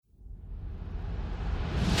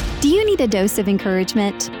need a dose of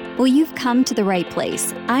encouragement? Well, you've come to the right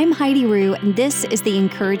place. I'm Heidi Rue, and this is the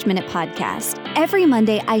Encourage Minute Podcast. Every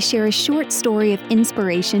Monday, I share a short story of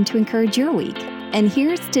inspiration to encourage your week. And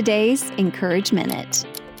here's today's Encourage Minute.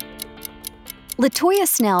 Latoya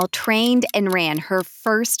Snell trained and ran her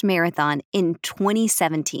first marathon in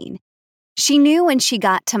 2017. She knew when she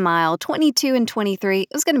got to mile 22 and 23, it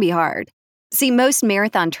was going to be hard. See, most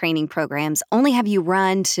marathon training programs only have you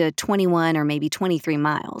run to 21 or maybe 23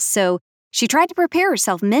 miles, so she tried to prepare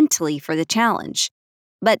herself mentally for the challenge.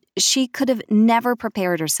 But she could have never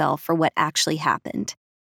prepared herself for what actually happened.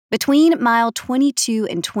 Between mile 22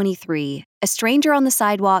 and 23, a stranger on the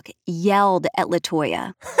sidewalk yelled at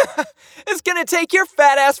Latoya. It's gonna take your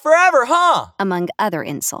fat ass forever, huh? Among other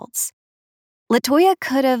insults. Latoya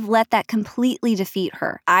could have let that completely defeat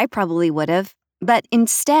her. I probably would have. But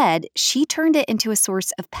instead, she turned it into a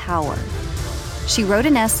source of power. She wrote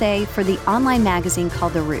an essay for the online magazine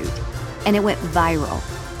called The Root, and it went viral.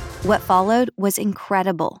 What followed was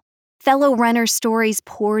incredible. Fellow runner stories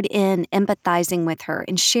poured in, empathizing with her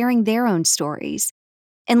and sharing their own stories.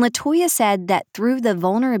 And Latoya said that through the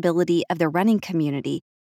vulnerability of the running community,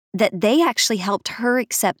 that they actually helped her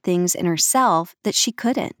accept things in herself that she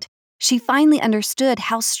couldn't. She finally understood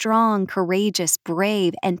how strong, courageous,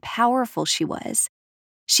 brave, and powerful she was.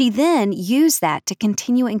 She then used that to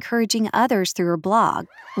continue encouraging others through her blog,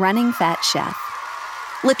 Running Fat Chef.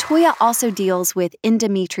 Latoya also deals with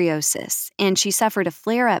endometriosis, and she suffered a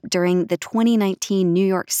flare-up during the 2019 New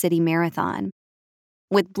York City Marathon.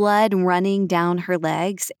 With blood running down her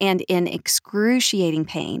legs and in excruciating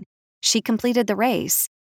pain, she completed the race.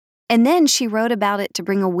 And then she wrote about it to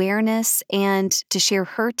bring awareness and to share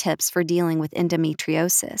her tips for dealing with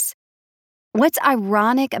endometriosis. What's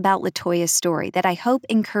ironic about Latoya's story that I hope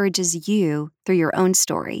encourages you through your own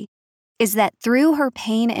story is that through her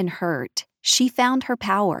pain and hurt, she found her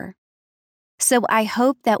power. So I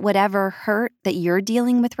hope that whatever hurt that you're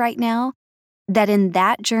dealing with right now, that in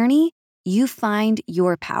that journey, you find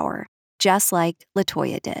your power, just like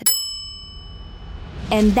Latoya did.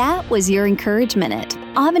 And that was your Encourage Minute.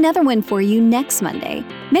 I'll have another one for you next Monday.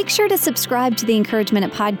 Make sure to subscribe to the Encourage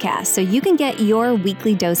Minute podcast so you can get your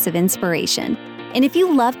weekly dose of inspiration. And if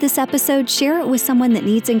you loved this episode, share it with someone that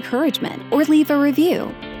needs encouragement or leave a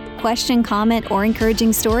review. Question, comment, or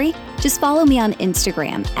encouraging story? Just follow me on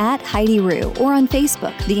Instagram at Heidi Rue or on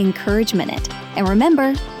Facebook, The Encourage Minute. And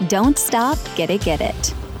remember, don't stop, get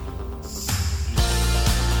it.